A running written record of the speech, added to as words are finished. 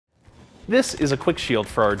This is a Qwiic Shield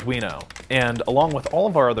for Arduino, and along with all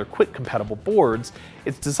of our other Qwiic compatible boards,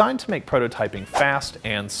 it's designed to make prototyping fast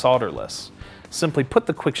and solderless. Simply put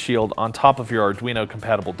the Qwiic Shield on top of your Arduino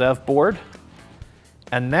compatible dev board,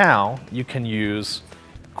 and now you can use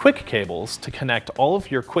Qwiic cables to connect all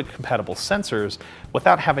of your Qwiic compatible sensors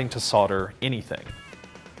without having to solder anything.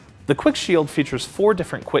 The Qwiic Shield features 4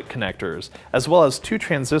 different Qwiic connectors, as well as 2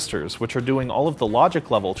 transistors which are doing all of the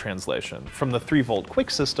logic level translation from the 3-volt Qwiic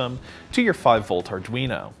system to your 5-volt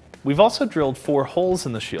Arduino. We've also drilled 4 holes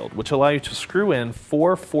in the shield, which allow you to screw in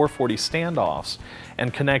 4 440 standoffs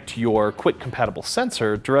and connect your Qwiic compatible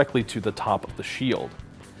sensor directly to the top of the shield.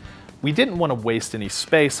 We didn't want to waste any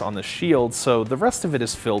space on the shield, so the rest of it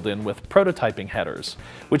is filled in with prototyping headers,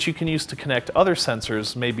 which you can use to connect other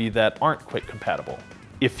sensors maybe that aren't Qwiic compatible.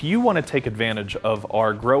 If you want to take advantage of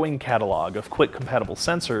our growing catalog of Qwiic compatible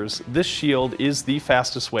sensors, this shield is the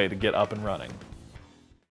fastest way to get up and running.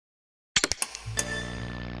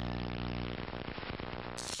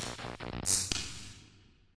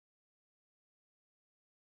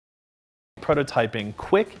 Prototyping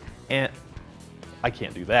Qwiic and I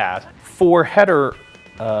can't do that. 4 header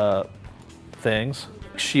things,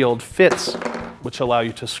 shield fits, which allow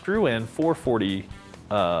you to screw in 440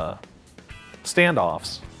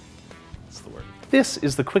 standoffs. That's the word. This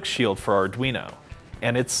is the Qwiic Shield for Arduino,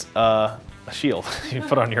 and it's a shield you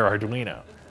put on your Arduino.